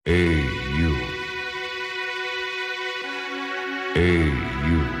Hey you, hey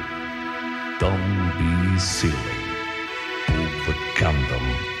you, don't be silly. Put the condom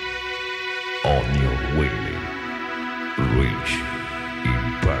on your willy. Rich in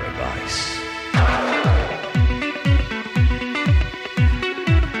paradise.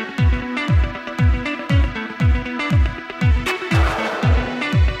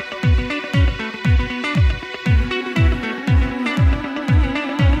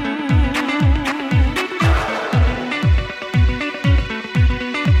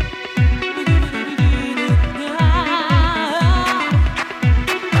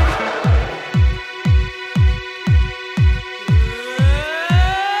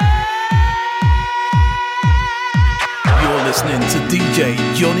 Listening to DJ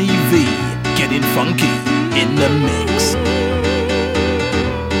Johnny V, getting funky in the mix.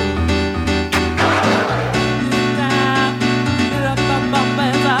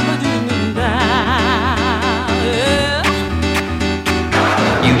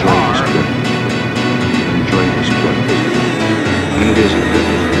 Enjoy this place. And it isn't good.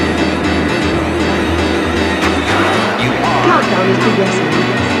 You are. Countdown is progressing.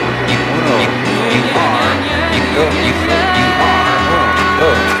 You are.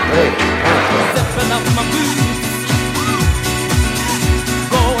 Stepping up my boots,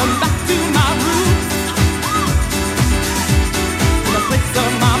 going back to my roots, the place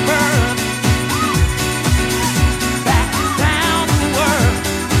of my birth, back down to work.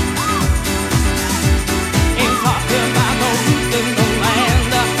 Ain't talking about no roots in the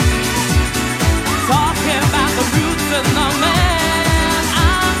land, talking about the roots in the man.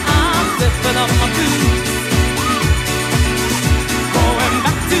 I'm stepping up my boots.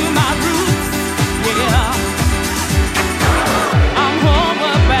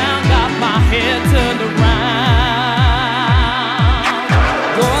 Turned around,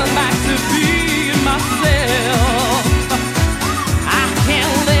 going back to being myself. I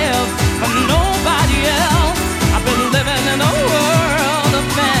can't live for nobody else. I've been living in a world of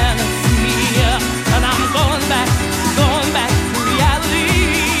fantasy, and I'm going back to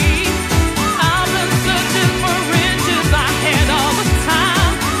reality. I've been searching for riches I had all the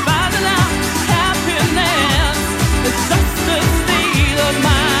time, finding out happiness is just a state of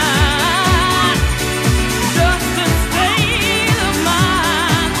mind.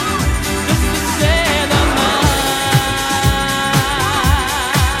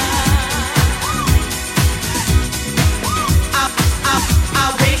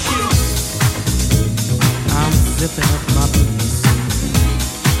 Zipping up my boots,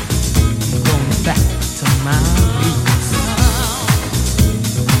 going back to my roots,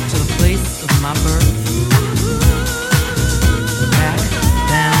 to the place of my birth, back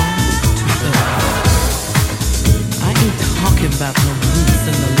down to earth. I ain't talking about no roots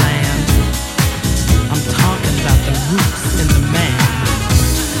in the land, I'm talking about the roots in the man.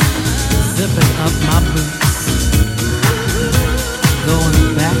 Zipping up my boots, going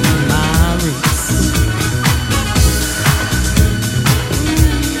back to my roots.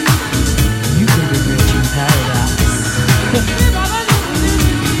 Paradise.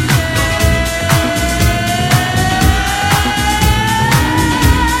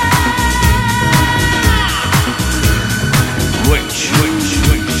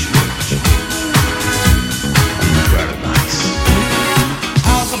 Paradise.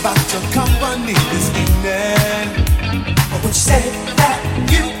 How's about your company this evening? Would you say that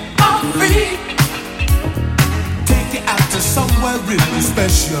you are free? Take you out to somewhere really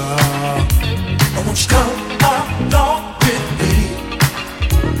special. Won't you come along with me?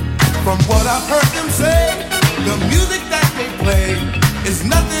 From what I've heard them say, the music that they play is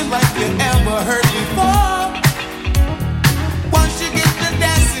nothing like you ever heard before. Once you get to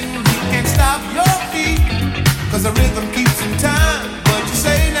dancing, you can't stop your feet, 'cause the rhythm keeps in time. What you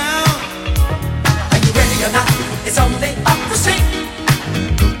say now? Are you ready or not? It's only up the street.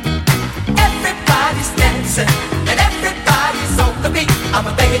 Everybody's dancing and everybody's on the beat. I'm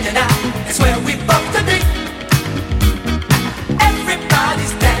begging you now, it's where we both to be.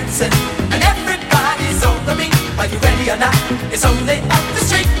 Everybody's dancing and everybody's on the beat. Are you ready or not? It's only up the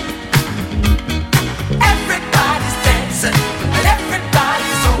street. Everybody's dancing and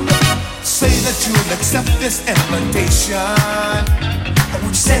everybody's on the beat. Say that you'll accept this invitation.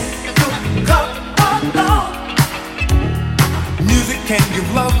 Would you say you'll come along? Music can give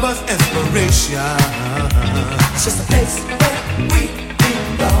lovers inspiration. It's just a place where we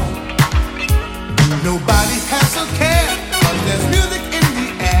belong. Nobody has a care, but there's music in the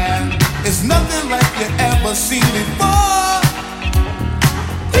air. It's nothing like you ever seen before.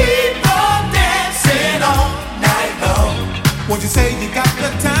 People dancing all night long. Won't you say you got the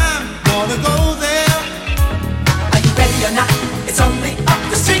time?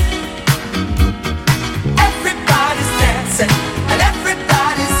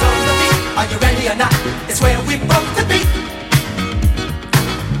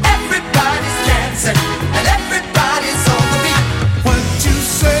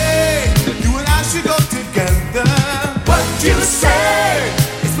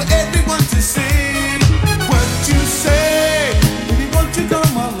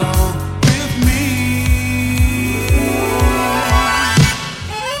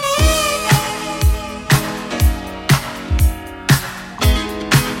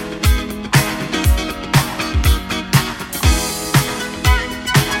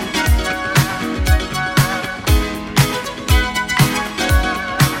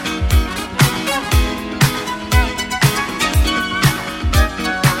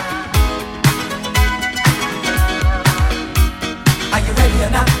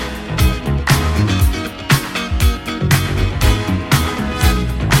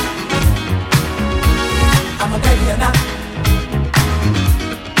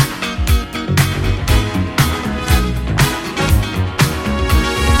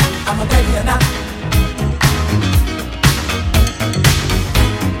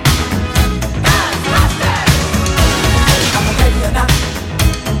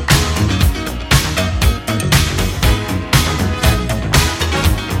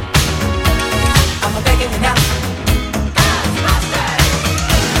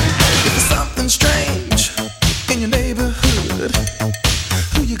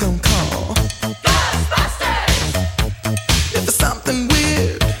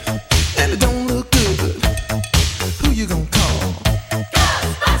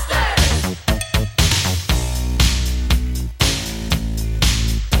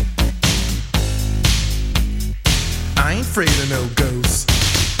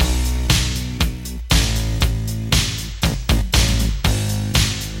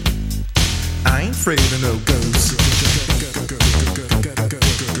 afraid of no ghosts.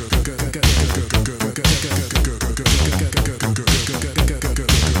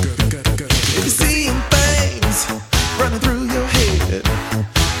 If you're seeing things running through your head,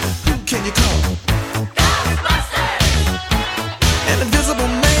 who can you call? Ghostbusters! An invisible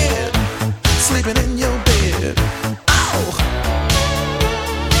man sleeping in your bed. Oh!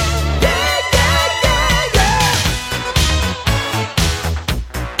 Yeah, yeah, yeah, yeah!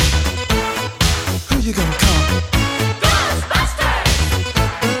 Who you gonna call? Ghostbusters!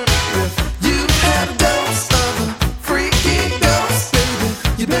 If you had a dose of a freaky ghost, baby,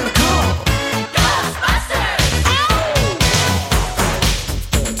 you better call Ghostbusters!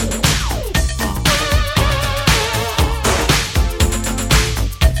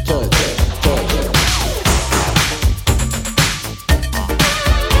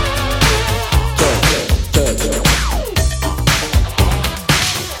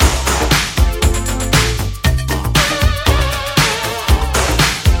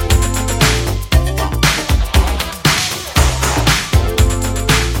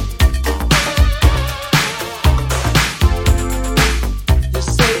 You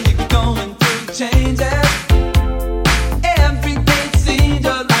say you're going through changes. Every day it seems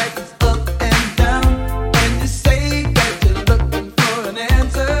your life is up and down. And you say that you're looking for an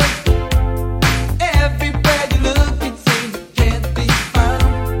answer. Everywhere you look, it seems it can't be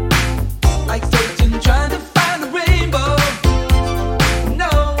found. Like searching, trying to find a rainbow.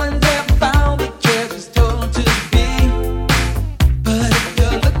 No one's ever found the treasure's told to be. But if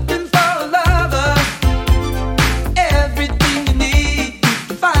you're looking for a lover, everything you need you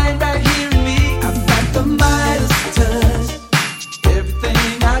can find right here in me. I've got the Midas touch.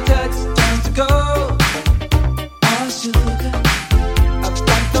 Everything I touch turns to gold. Oh, sugar. I've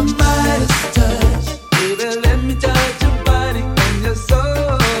got the Midas touch. Baby, let me touch your body and your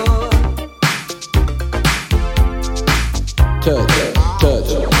soul. Touch,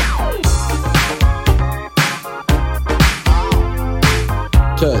 touch,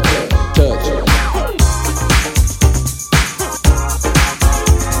 touch, touch, touch,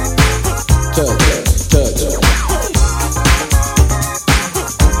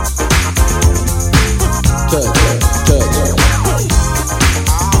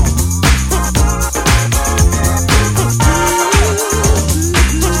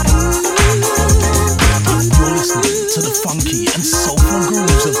 You're listening to the funky and soulful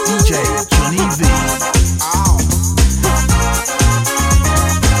grooves of DJ Johnny V.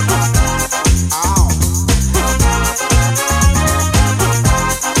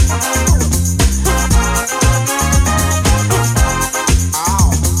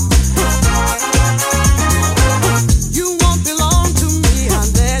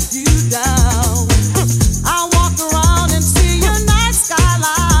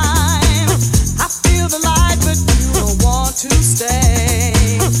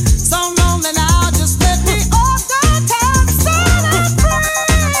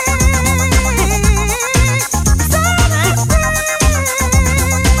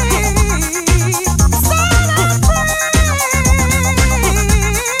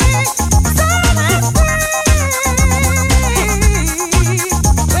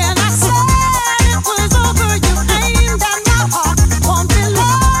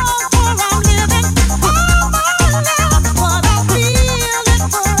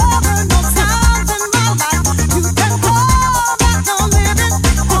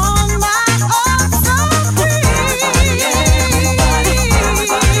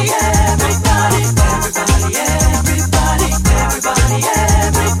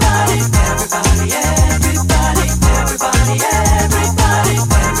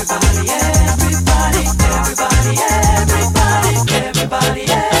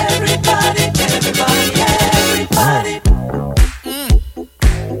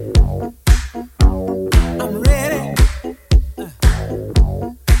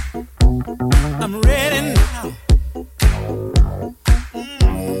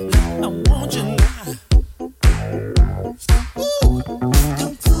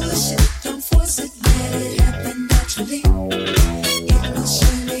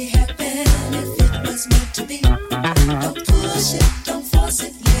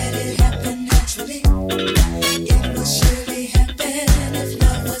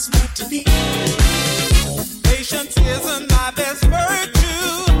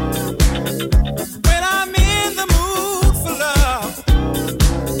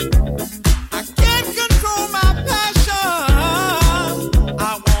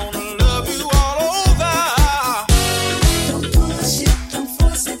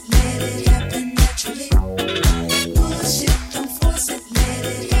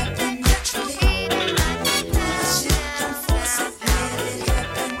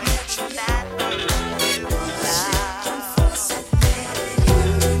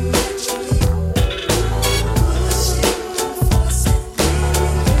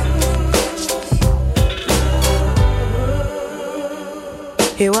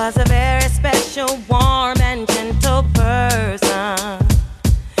 He was a very special, warm and gentle person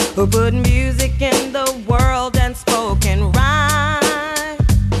who put music in the world and spoke in rhyme.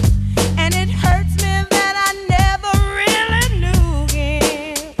 And it hurts me that I never really knew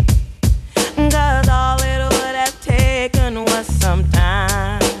him, 'cause all it would have taken was some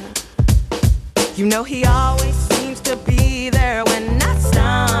time. You know he always seems to be there when I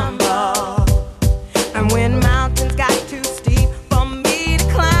stumble, and when mountains got too steep for me to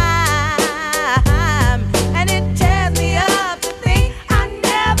climb, and it tears me up to think I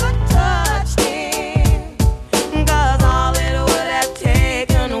never touched him, 'cause all it would have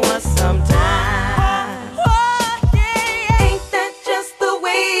taken was some time. Oh, yeah. Ain't that just the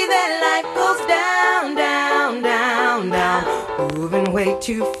way that life goes down, down, down, down, moving way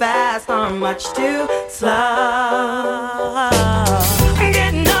too fast or much too slow.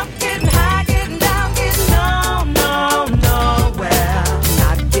 Getting up, getting high, getting down, getting nowhere.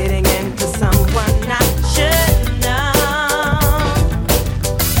 Not getting into someone I should know.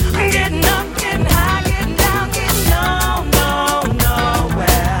 Getting up, getting high, getting down, getting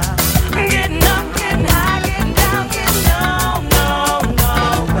nowhere. Getting up, getting high, getting down, getting nowhere.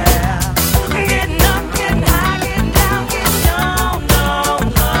 Getting up, getting high, getting down, getting nowhere.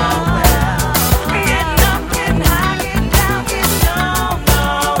 Getting up, getting high, getting down, getting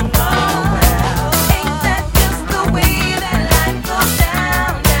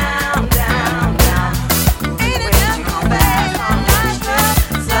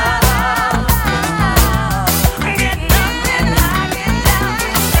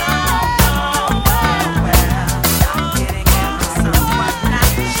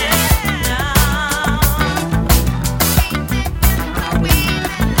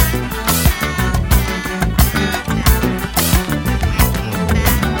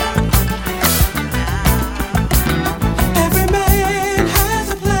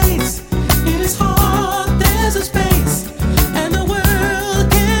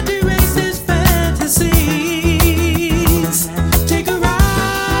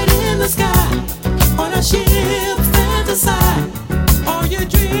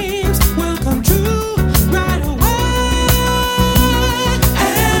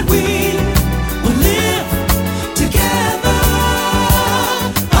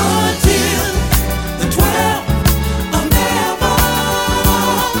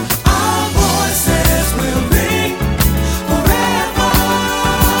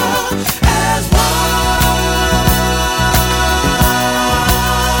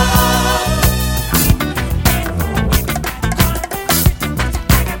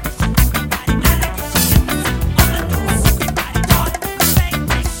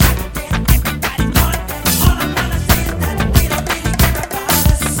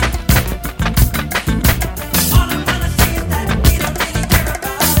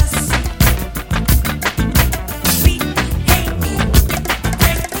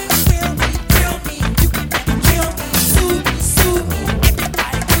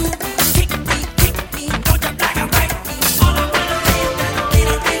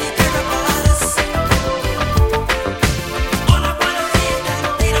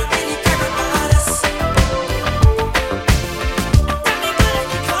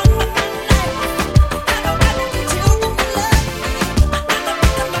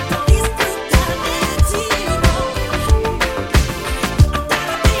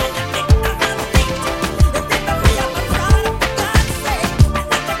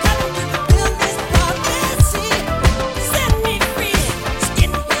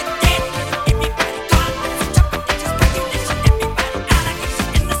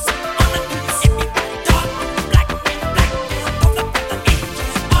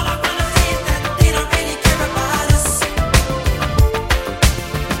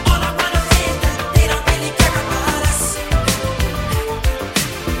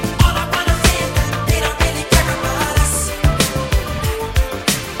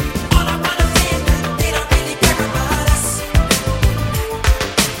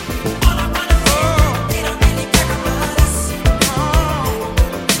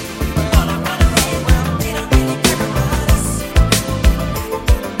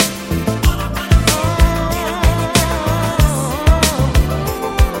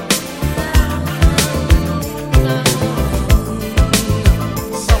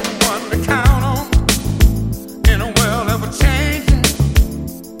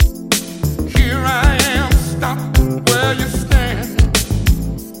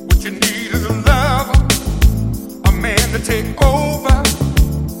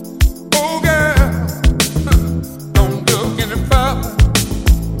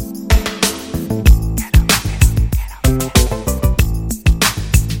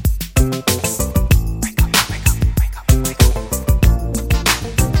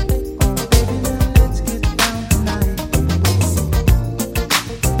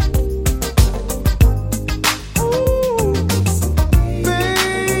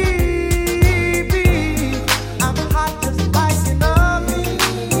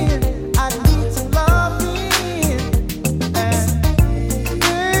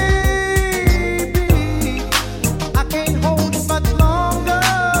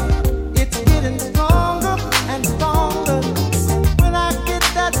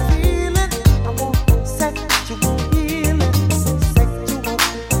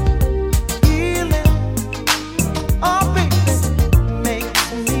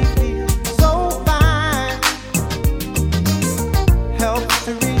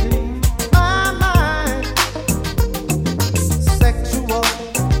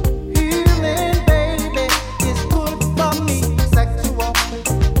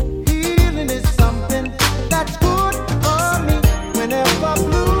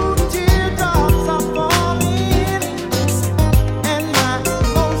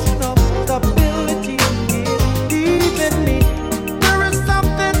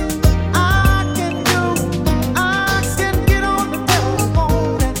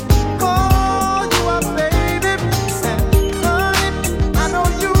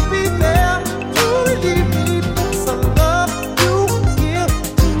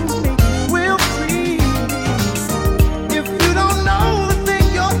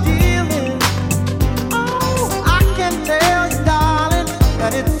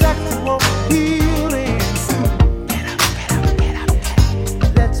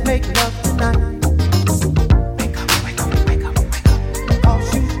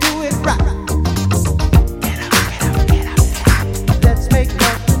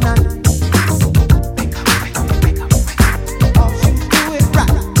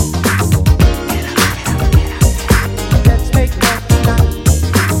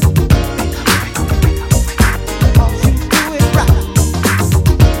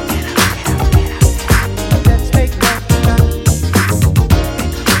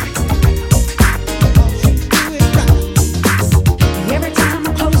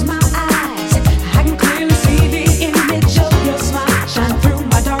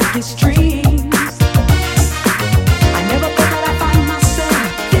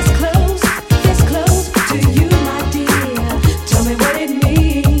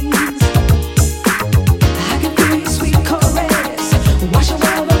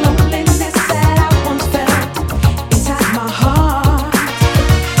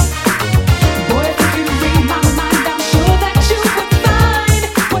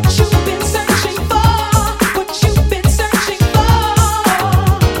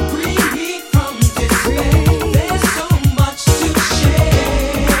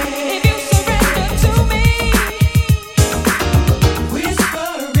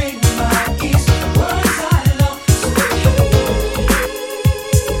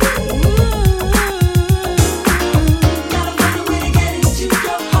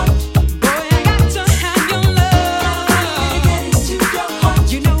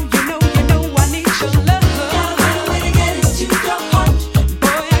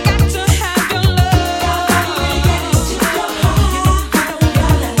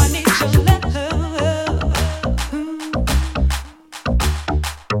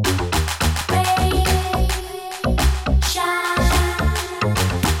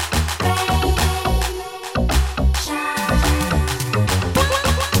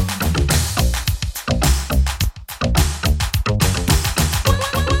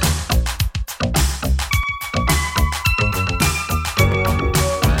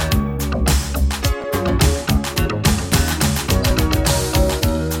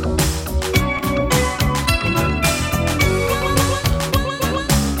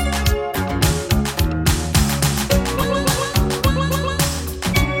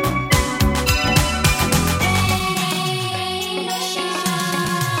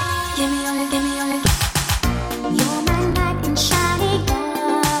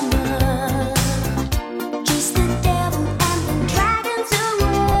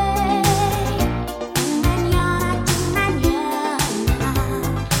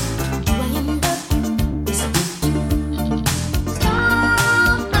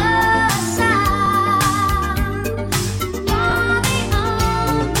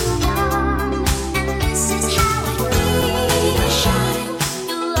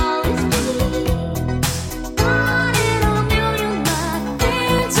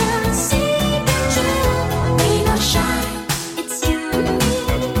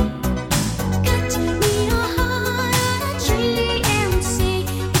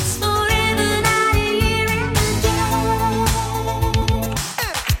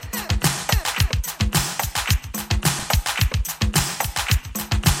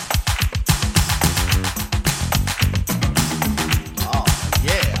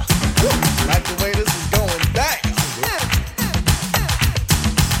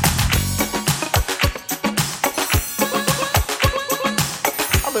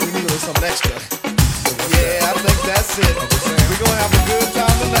extra. Yeah, I think that's it. We're gonna have a good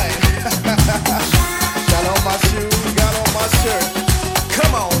time tonight. Got on my shoes, got on my shirt.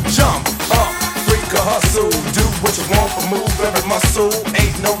 Come on, jump up, freak a hustle. Do what you want, but move every muscle.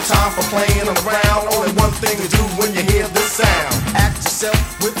 Ain't no time for playing around. Only one thing to do when you hear this sound. Act yourself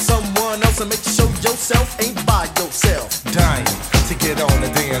with someone else and make you show yourself ain't by yourself. Dying to get on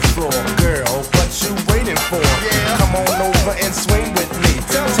the dance floor. Girl, what you waiting for? Yeah. Come on over and swing with me.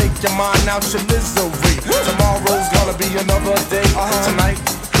 Take your mind out your misery. Tomorrow's gonna be another day. Tonight,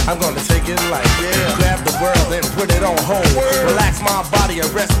 I'm gonna take it light. Grab the world and put it on hold. Relax my body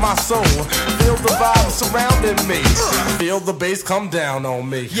and rest my soul. Feel the vibe surrounding me. Feel the bass come down on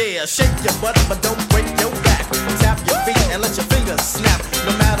me. Yeah, shake your butt, but don't break your back. Tap your feet and let your fingers snap.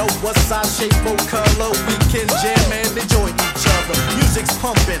 No matter what size, shape, or color, we can jam and enjoy each other. Music's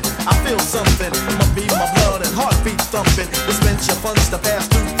pumping, I feel something. Must be my blood and heartbeat thumping. Dispense your funds to pass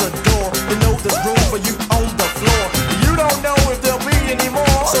through the door. You know there's room for you on the floor. You don't know if there'll be any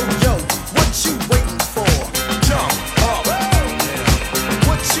more. So yo, what you waiting for? Jump up.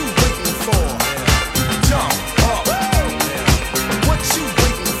 What you waiting for? Jump up. What you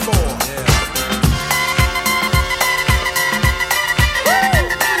waiting for?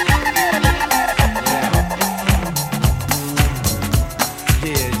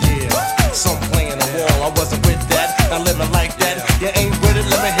 Yeah. Some playing the wall, I wasn't with that. Not living like that. You ain't with it,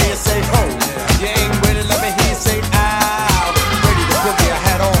 let me hear you say ho. You ain't with it, let me hear you say ow. Ready to boogie, I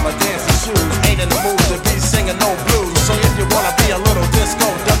had on my dancing shoes. Ain't in the mood to be singing no blues. So if you wanna be a little disco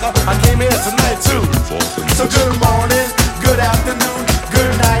ducker, I came here tonight too. So good morning, good afternoon,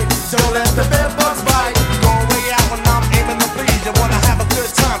 good night. Don't let the bed bugs bite. Going way out when I'm aiming to please. You wanna have a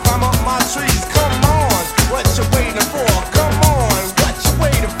good time, climb up my trees. Come on, what you waiting for? Come on, what you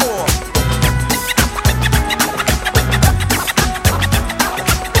waiting for?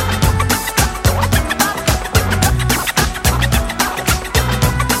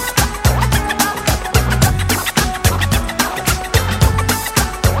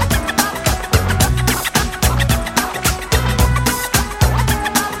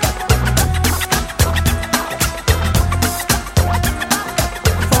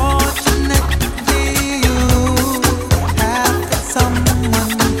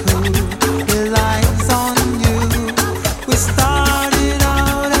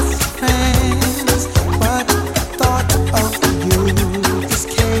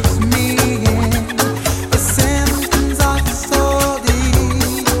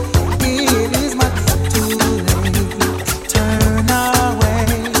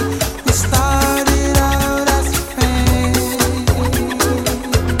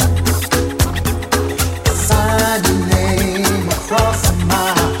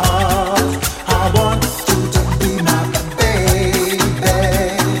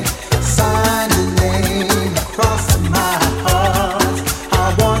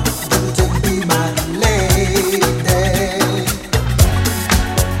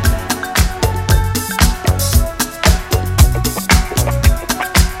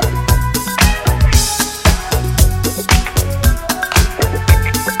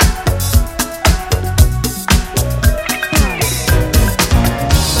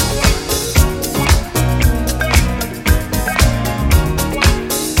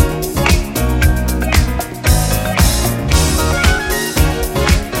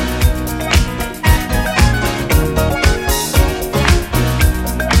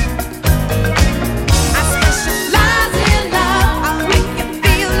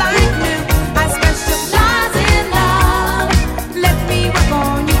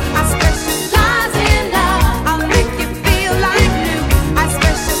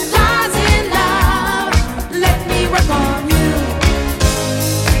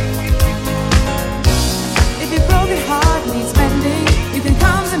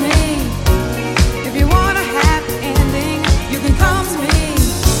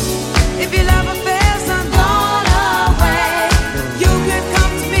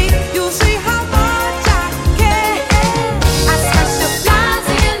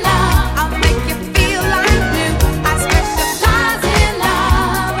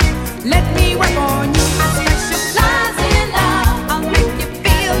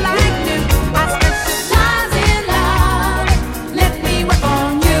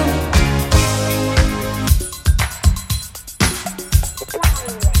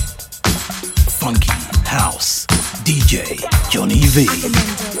 V.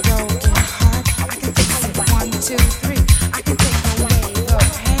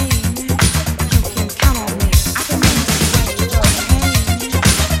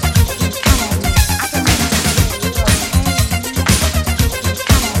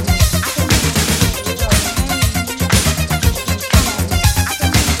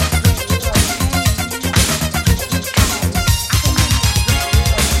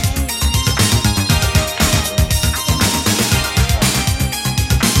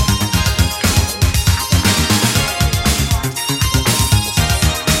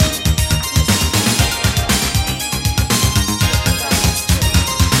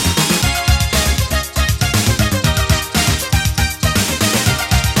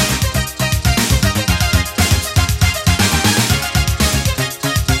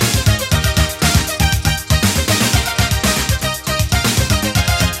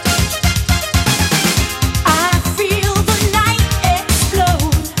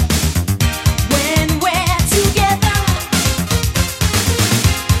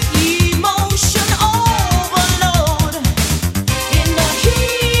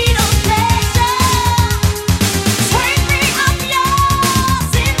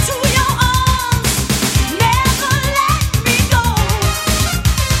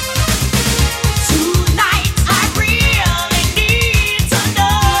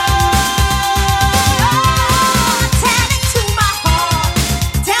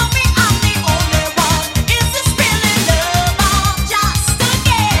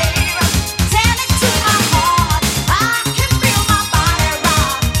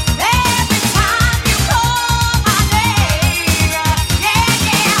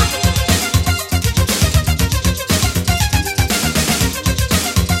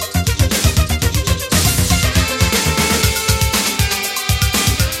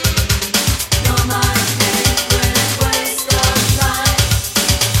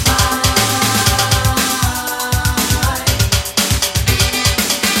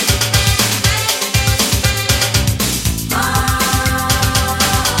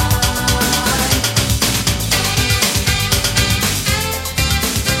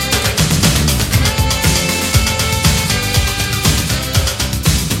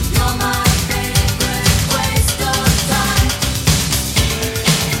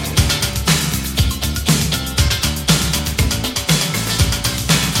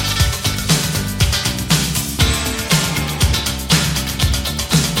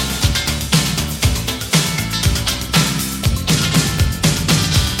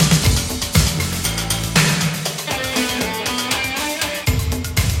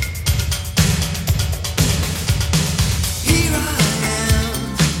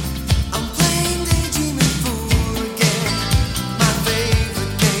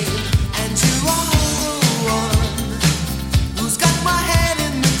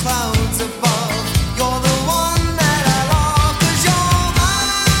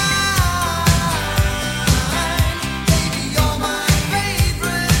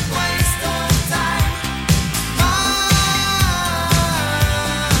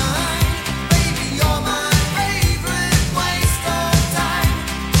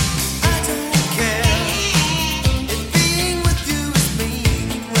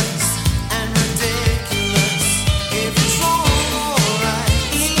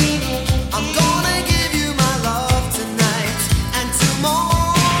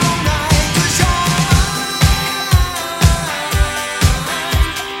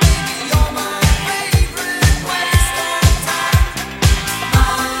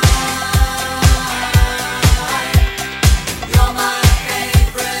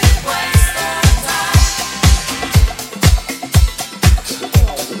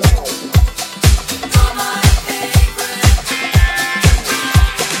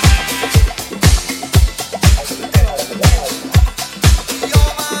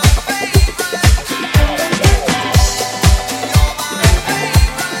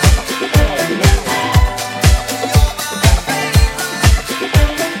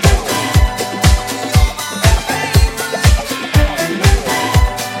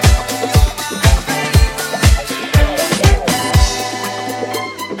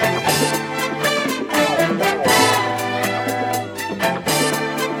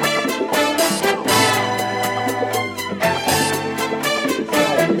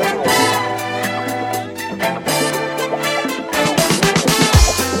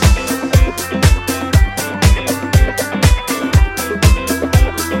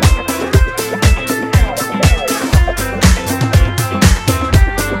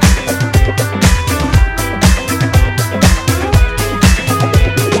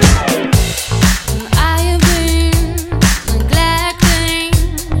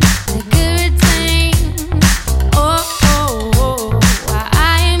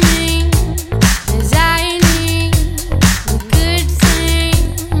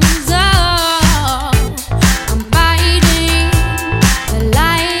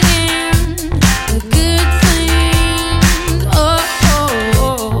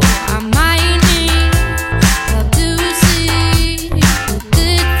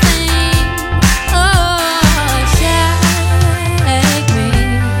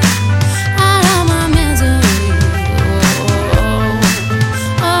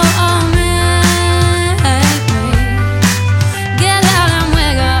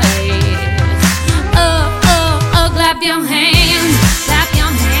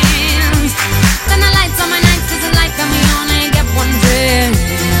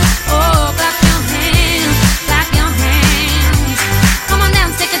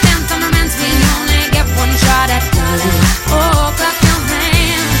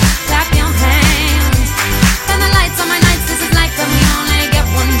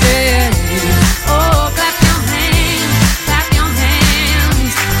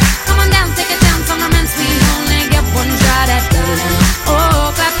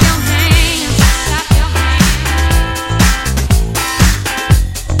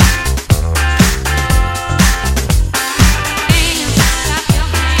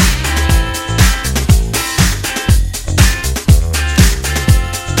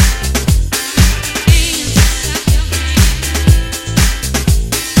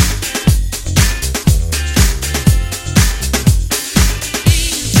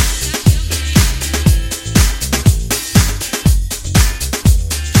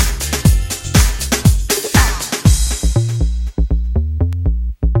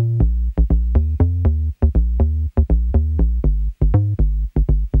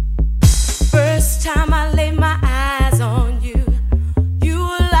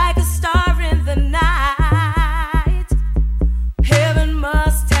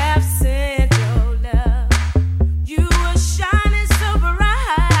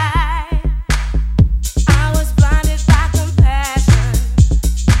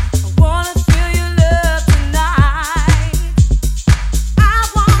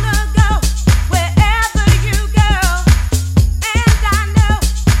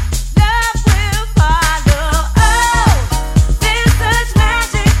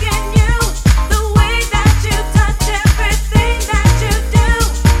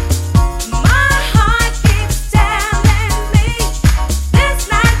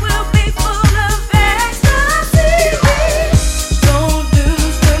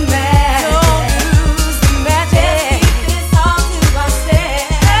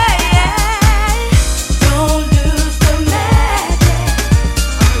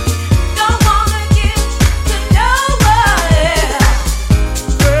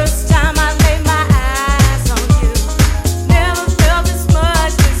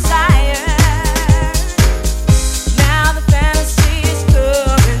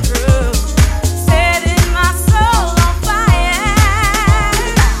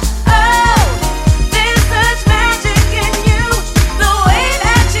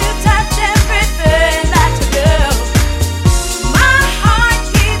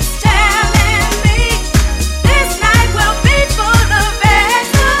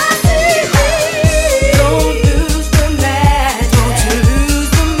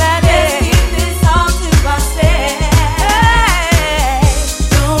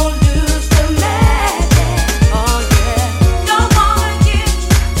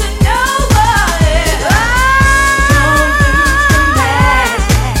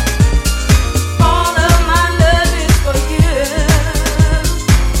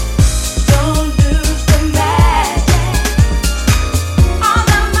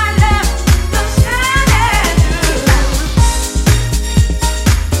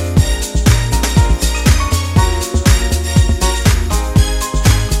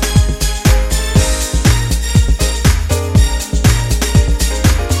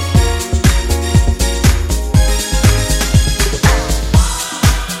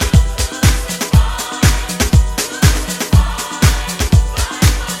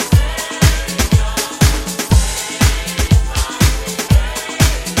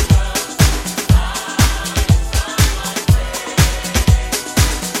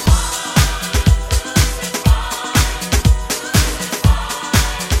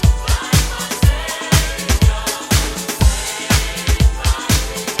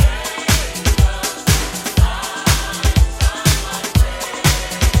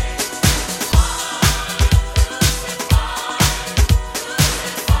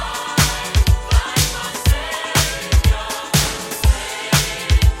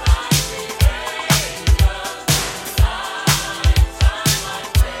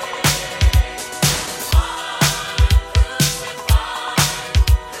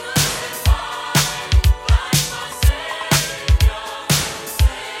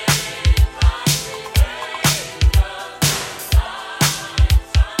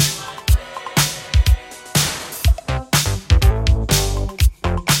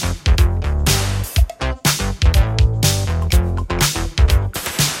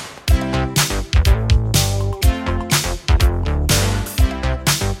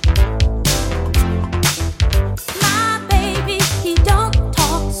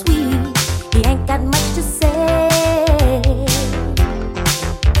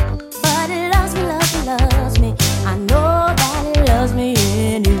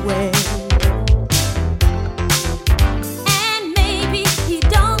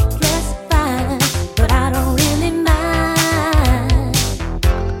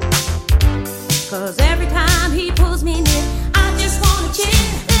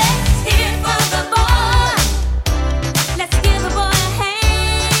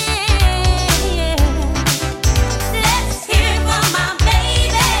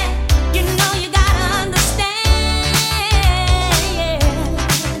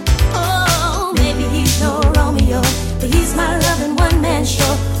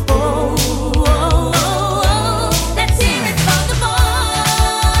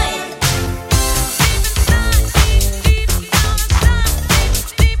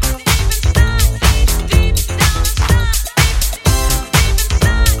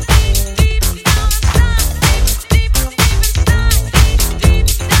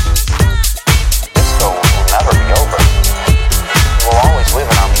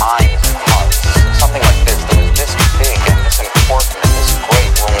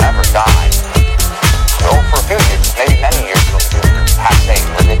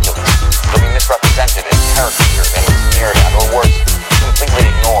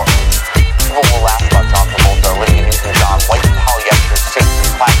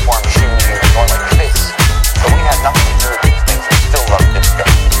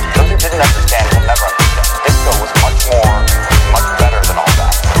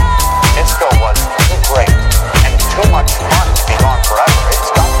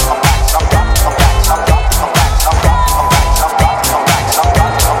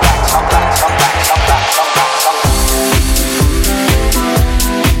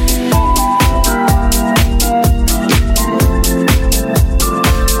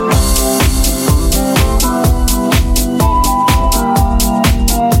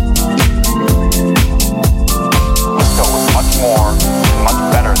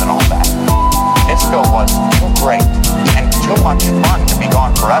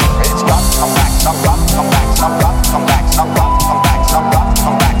 forever. It's got to come back. Some got to come back. Some got to come back. Some got to come back. Some got to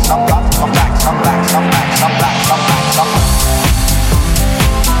come back. Some got to come back. Some back. Some back. Some back. Some back. Some back.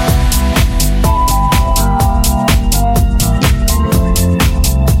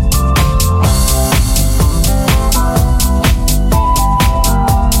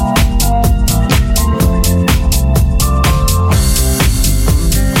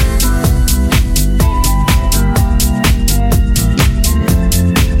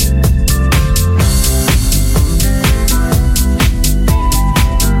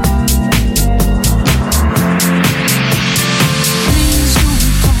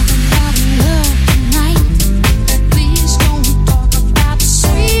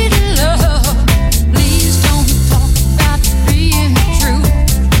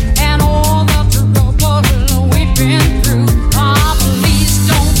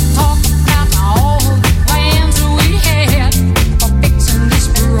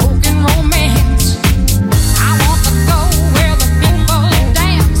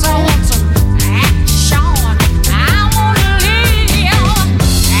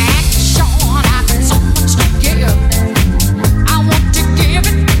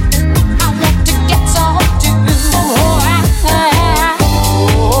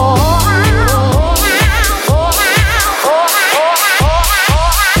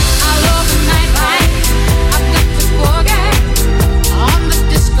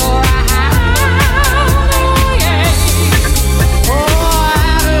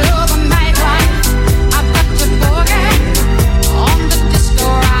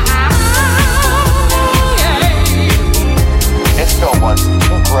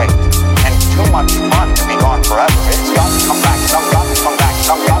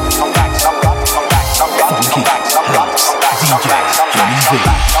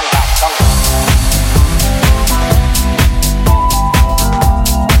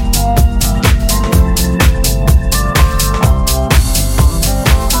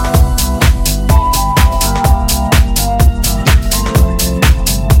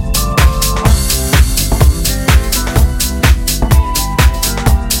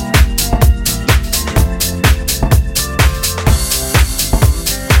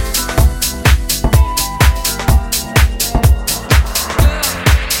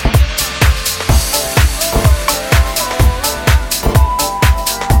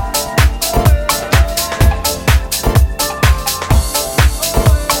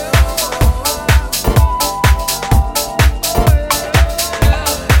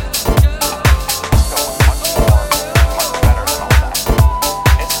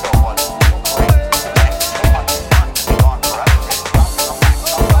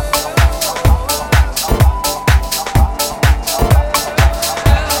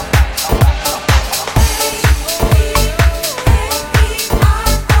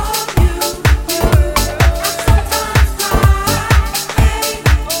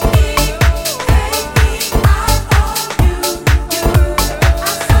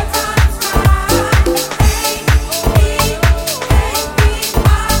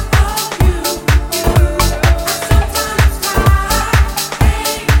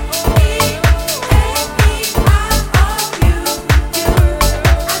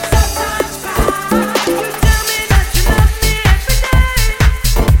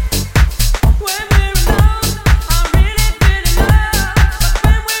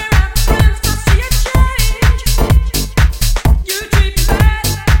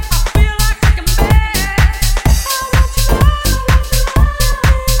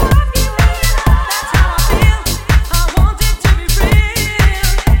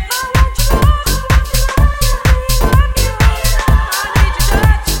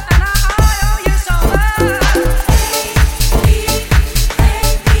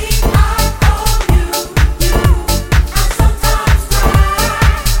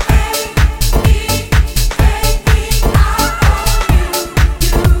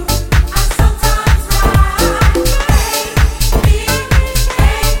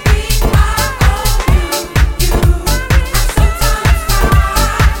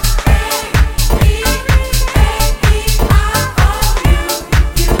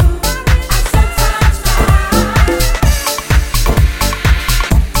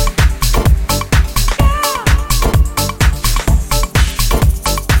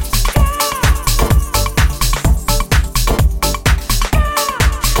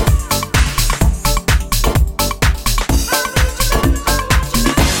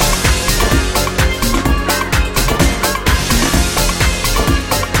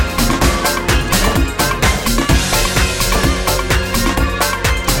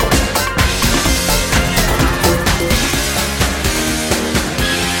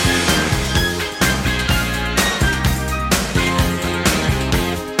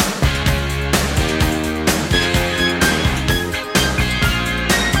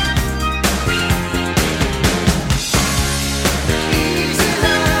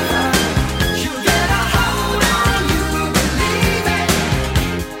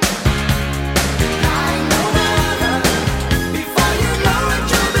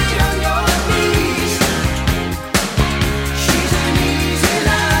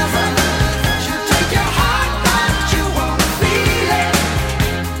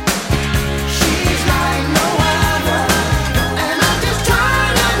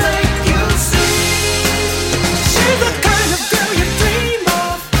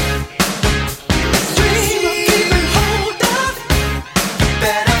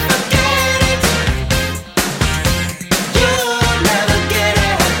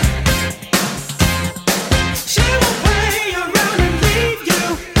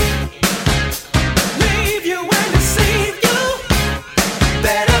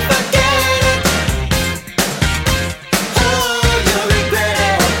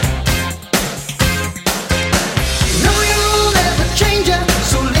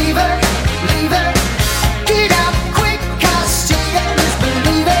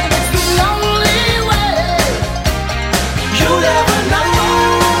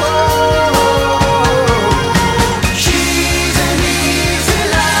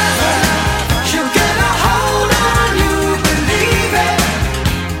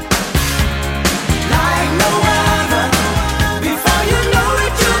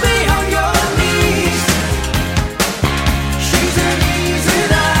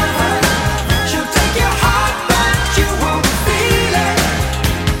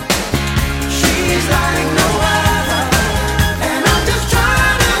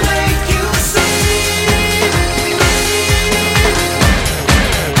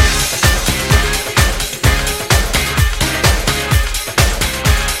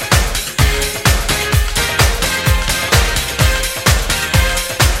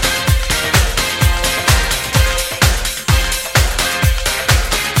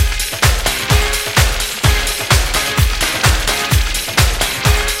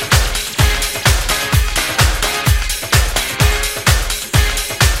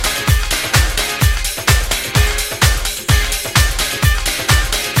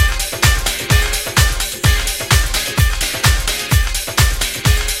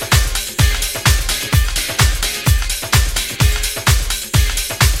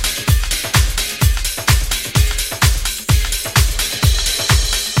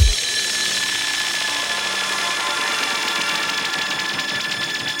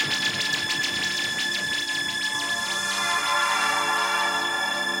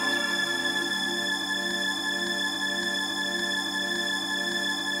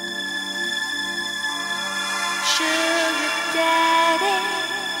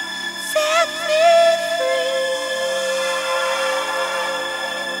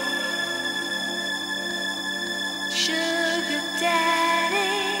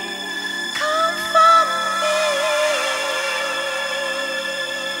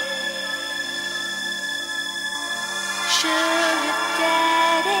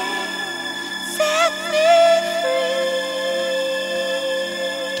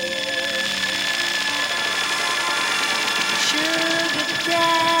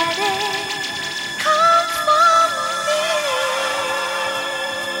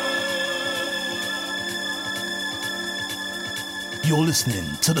 You're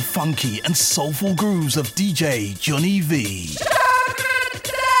listening to the funky and soulful grooves of DJ Johnny V.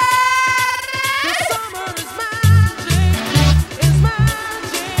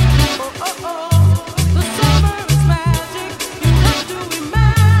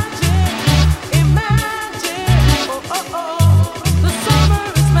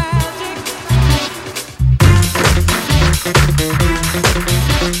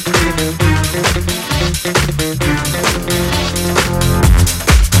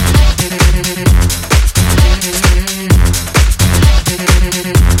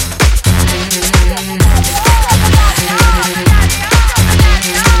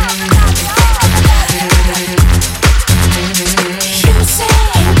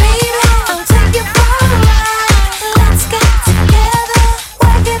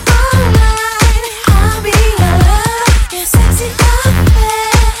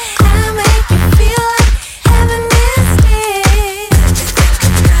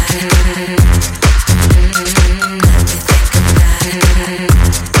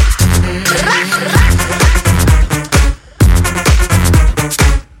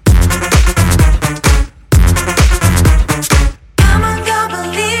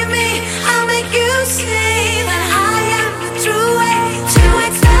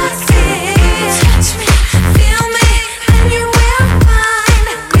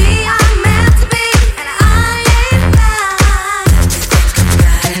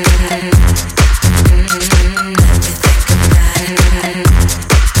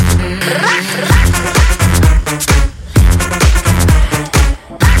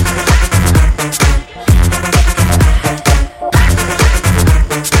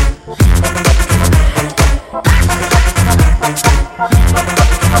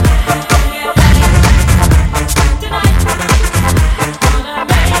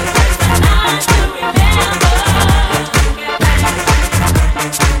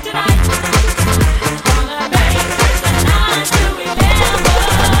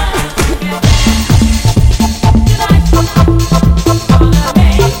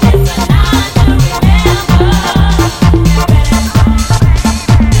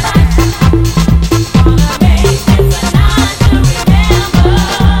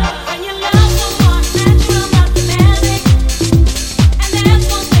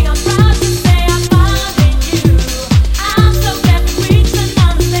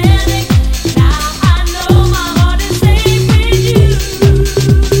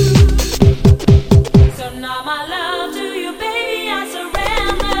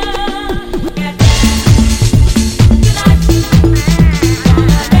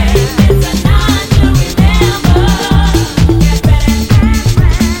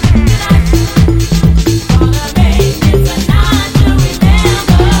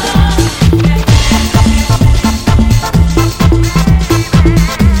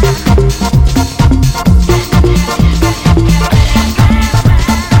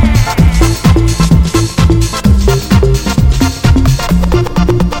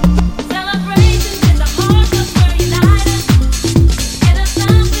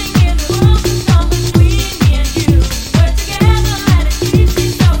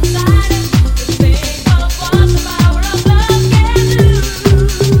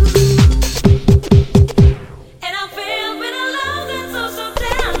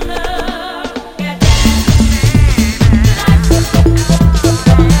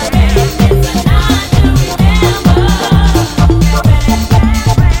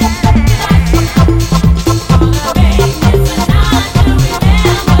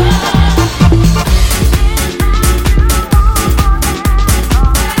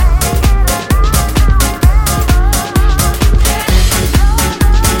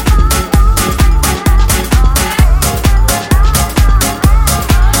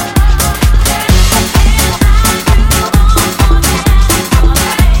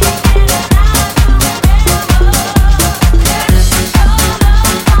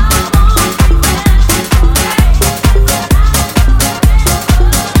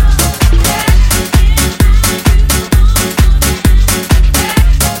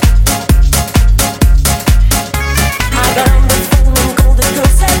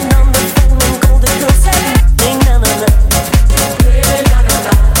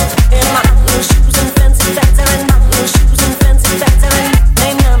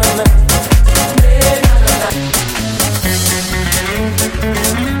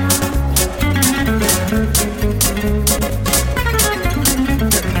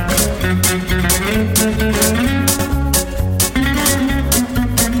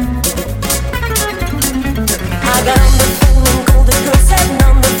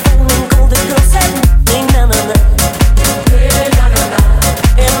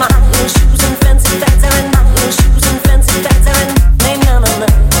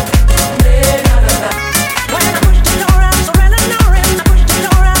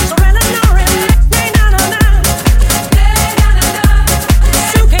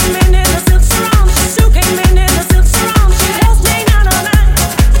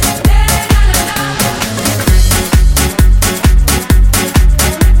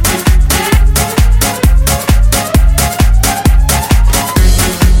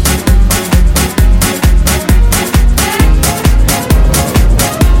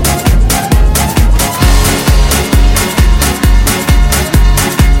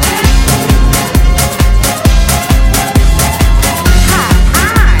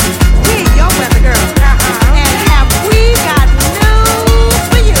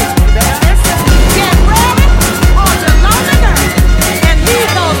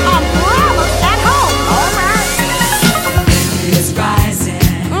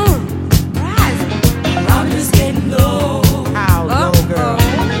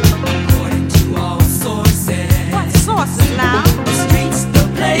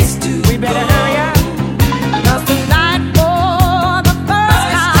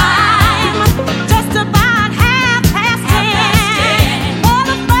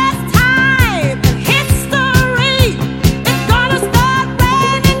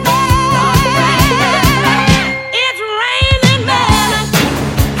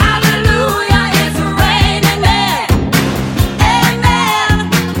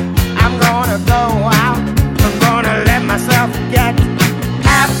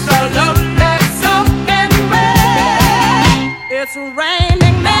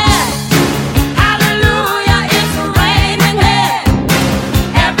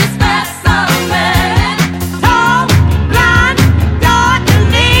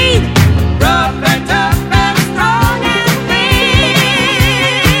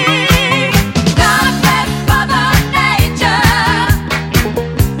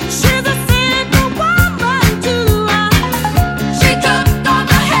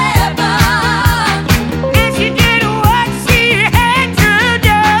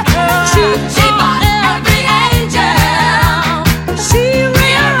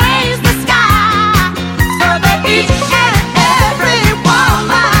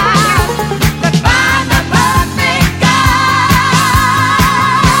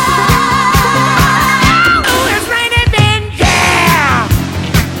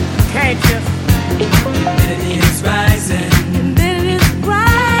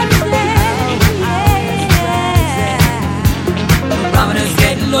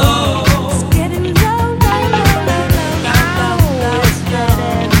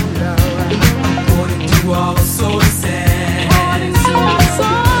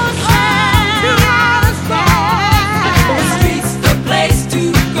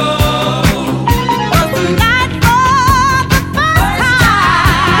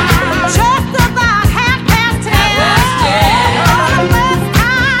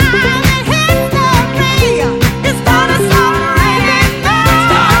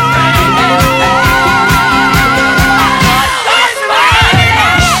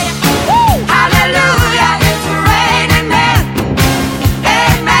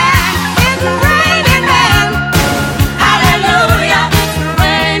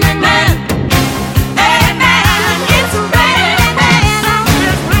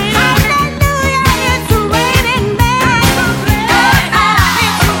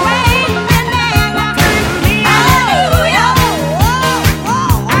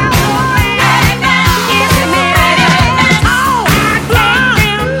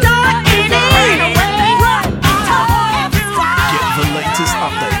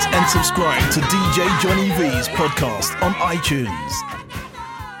 rate and subscribe to DJ Johnny V's podcast on iTunes.